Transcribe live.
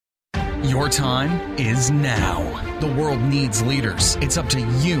Your time is now. The world needs leaders. It's up to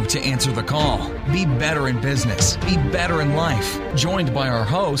you to answer the call. Be better in business. Be better in life. Joined by our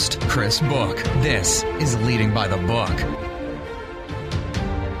host, Chris Book. This is Leading by the Book.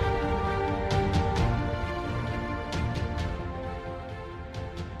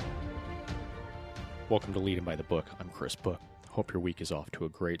 Welcome to Leading by the Book. I'm Chris Book. Hope your week is off to a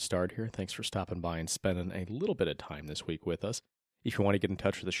great start here. Thanks for stopping by and spending a little bit of time this week with us. If you want to get in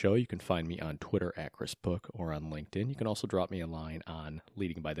touch with the show, you can find me on Twitter at Chris Book or on LinkedIn. You can also drop me a line on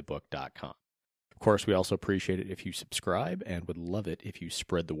leadingbythebook.com. Of course, we also appreciate it if you subscribe and would love it if you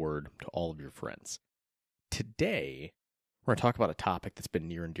spread the word to all of your friends. Today, we're going to talk about a topic that's been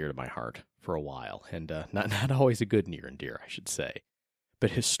near and dear to my heart for a while, and not always a good near and dear, I should say.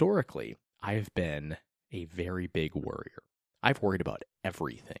 But historically, I have been a very big worrier. I've worried about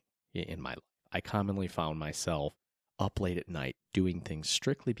everything in my life. I commonly found myself up late at night doing things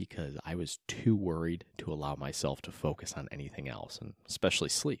strictly because I was too worried to allow myself to focus on anything else, and especially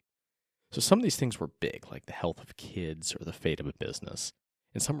sleep. So some of these things were big, like the health of kids or the fate of a business.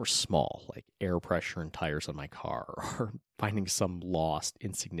 And some were small, like air pressure and tires on my car, or finding some lost,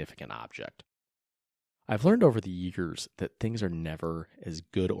 insignificant object. I've learned over the years that things are never as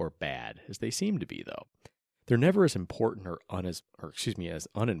good or bad as they seem to be, though. They're never as important as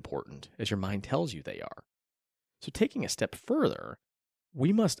unimportant as your mind tells you they are. So taking a step further,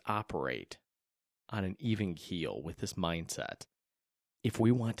 we must operate on an even keel with this mindset if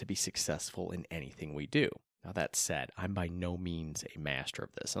we want to be successful in anything we do. Now, that said, I'm by no means a master of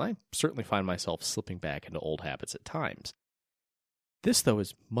this, and I certainly find myself slipping back into old habits at times. This, though,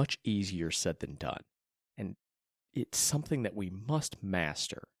 is much easier said than done, and it's something that we must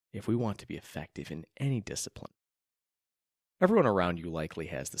master if we want to be effective in any discipline. Everyone around you likely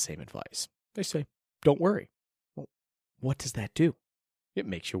has the same advice. They say, don't worry. Well, what does that do? It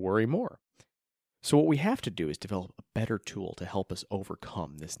makes you worry more. So what we have to do is develop a better tool to help us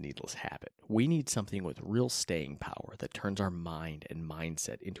overcome this needless habit. We need something with real staying power that turns our mind and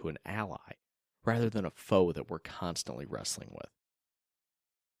mindset into an ally rather than a foe that we're constantly wrestling with.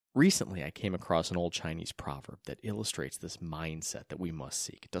 Recently, I came across an old Chinese proverb that illustrates this mindset that we must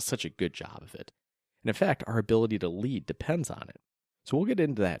seek. It does such a good job of it. And in fact, our ability to lead depends on it. So we'll get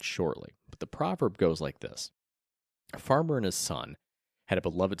into that shortly. But the proverb goes like this. A farmer and his son had a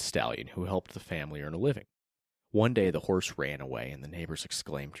beloved stallion who helped the family earn a living. One day the horse ran away, and the neighbors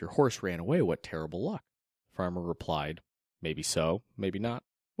exclaimed, "Your horse ran away, what terrible luck." The farmer replied, "Maybe so, maybe not.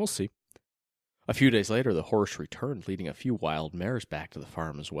 We'll see." A few days later, the horse returned, leading a few wild mares back to the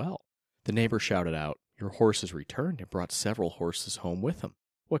farm as well. The neighbor shouted out, "Your horse has returned and brought several horses home with him.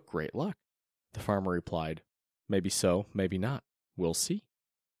 What great luck." The farmer replied, "Maybe so, maybe not. We'll see."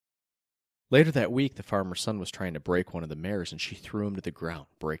 Later that week, the farmer's son was trying to break one of the mares, and she threw him to the ground,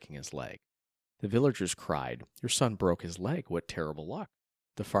 breaking his leg. The villagers cried, "Your son broke his leg. What terrible luck."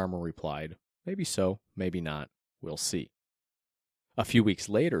 The farmer replied, "Maybe so, maybe not. We'll see." A few weeks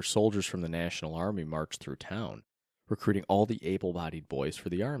later, soldiers from the National Army marched through town, recruiting all the able-bodied boys for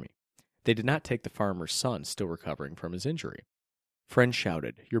the army. They did not take the farmer's son, still recovering from his injury. Friends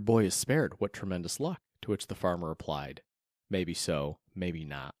shouted, "Your boy is spared. What tremendous luck." To which the farmer replied, "Maybe so, maybe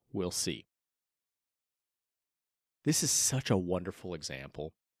not. We'll see." This is such a wonderful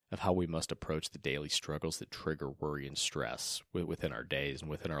example of how we must approach the daily struggles that trigger worry and stress within our days and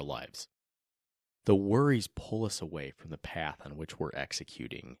within our lives. The worries pull us away from the path on which we're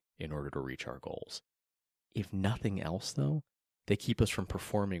executing in order to reach our goals. If nothing else, though, they keep us from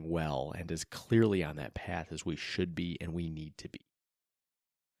performing well and as clearly on that path as we should be and we need to be.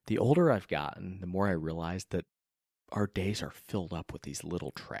 The older I've gotten, the more I realize that our days are filled up with these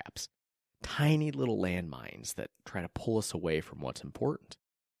little traps. Tiny little landmines that try to pull us away from what's important.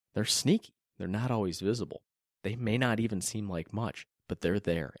 They're sneaky. They're not always visible. They may not even seem like much, but they're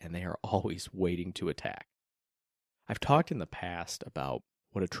there, and they are always waiting to attack. I've talked in the past about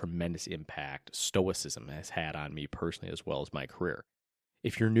what a tremendous impact Stoicism has had on me personally as well as my career.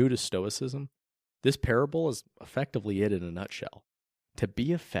 If you're new to Stoicism, this parable is effectively it in a nutshell. To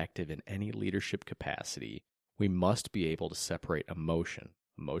be effective in any leadership capacity, we must be able to separate emotion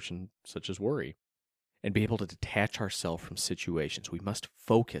such as worry, and be able to detach ourselves from situations. We must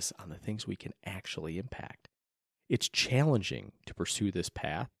focus on the things we can actually impact. It's challenging to pursue this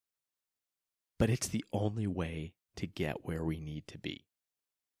path, but it's the only way to get where we need to be.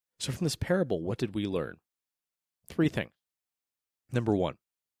 So from this parable, what did we learn? 3 things. Number 1,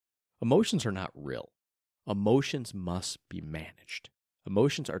 emotions are not real. Emotions must be managed.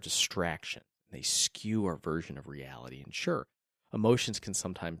 Emotions are distraction. They skew our version of reality. And sure, emotions can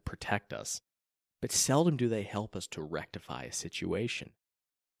sometimes protect us, but seldom do they help us to rectify a situation.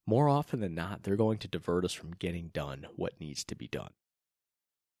 more often than not, they're going to divert us from getting done what needs to be done.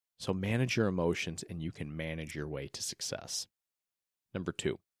 So manage your emotions and you can manage your way to success. Number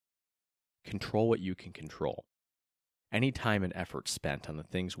 2, control what you can control. Any time and effort spent on the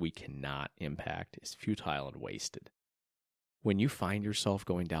things we cannot impact is futile and wasted. When you find yourself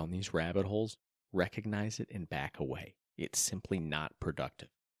going down these rabbit holes, recognize it and back away. It's simply not productive.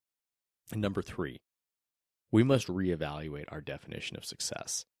 And number 3, we must reevaluate our definition of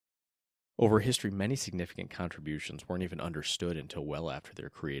success. Over history, many significant contributions weren't even understood until well after their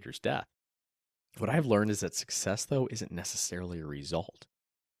creator's death. What I've learned is that success, though, isn't necessarily a result.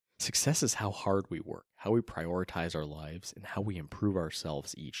 Success is how hard we work, how we prioritize our lives, and how we improve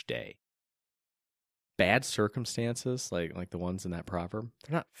ourselves each day. Bad circumstances, like the ones in that proverb,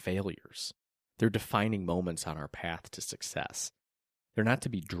 they're not failures. They're defining moments on our path to success. They're not to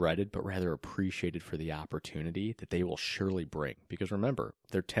be dreaded, but rather appreciated for the opportunity that they will surely bring. Because remember,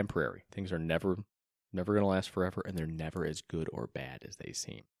 they're temporary. Things are never going to last forever, and they're never as good or bad as they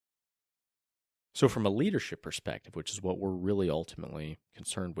seem. So from a leadership perspective, which is what we're really ultimately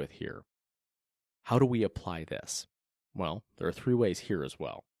concerned with here, how do we apply this? Well, there are 3 ways here as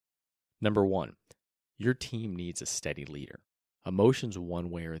well. Number 1, your team needs a steady leader. Emotions one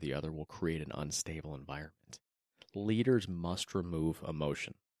way or the other will create an unstable environment. Leaders must remove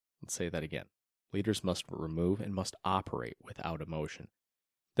emotion. Let's say that again. Leaders must remove and must operate without emotion.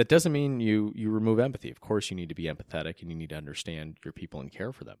 That doesn't mean you remove empathy. Of course, you need to be empathetic and you need to understand your people and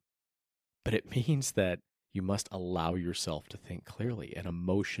care for them. But it means that you must allow yourself to think clearly, and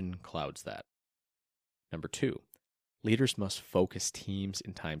emotion clouds that. Number 2, leaders must focus teams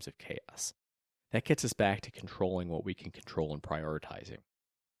in times of chaos. That gets us back to controlling what we can control and prioritizing.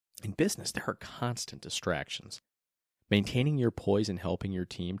 In business, there are constant distractions. Maintaining your poise and helping your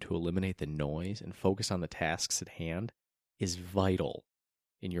team to eliminate the noise and focus on the tasks at hand is vital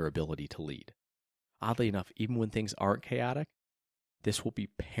in your ability to lead. Oddly enough, even when things aren't chaotic, this will be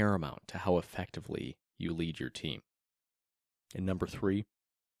paramount to how effectively you lead your team. And number 3,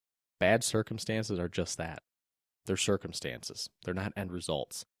 bad circumstances are just that. They're circumstances. They're not end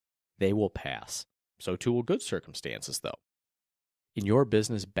results. They will pass. So too will good circumstances, though. In your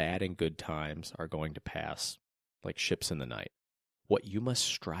business, bad and good times are going to pass like ships in the night. What you must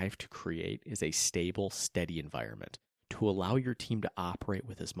strive to create is a stable, steady environment to allow your team to operate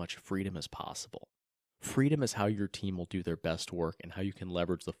with as much freedom as possible. Freedom is how your team will do their best work and how you can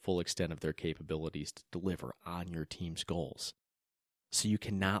leverage the full extent of their capabilities to deliver on your team's goals. So you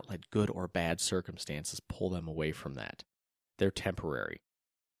cannot let good or bad circumstances pull them away from that. They're temporary.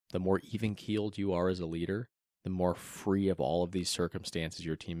 The more even-keeled you are as a leader, the more free of all of these circumstances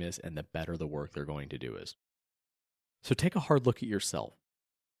your team is, and the better the work they're going to do is. So take a hard look at yourself.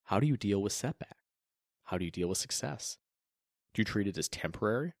 How do you deal with setback? How do you deal with success? Do you treat it as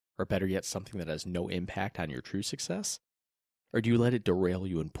temporary, or better yet, something that has no impact on your true success? Or do you let it derail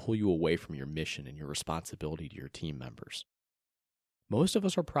you and pull you away from your mission and your responsibility to your team members? Most of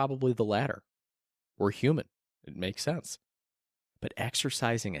us are probably the latter. We're human. It makes sense. But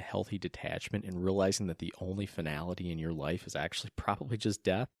exercising a healthy detachment and realizing that the only finality in your life is actually probably just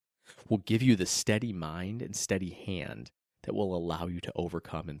death will give you the steady mind and steady hand that will allow you to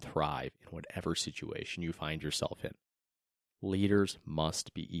overcome and thrive in whatever situation you find yourself in. Leaders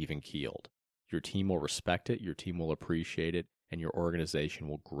must be even-keeled. Your team will respect it, your team will appreciate it, and your organization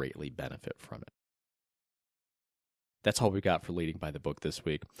will greatly benefit from it. That's all we've got for Leading by the Book this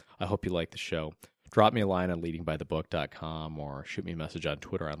week. I hope you like the show. Drop me a line on leadingbythebook.com or shoot me a message on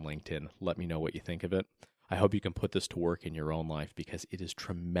Twitter, on LinkedIn. Let me know what you think of it. I hope you can put this to work in your own life because it is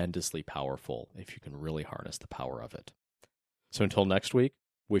tremendously powerful if you can really harness the power of it. So until next week,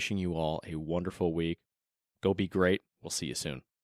 wishing you all a wonderful week. Go be great. We'll see you soon.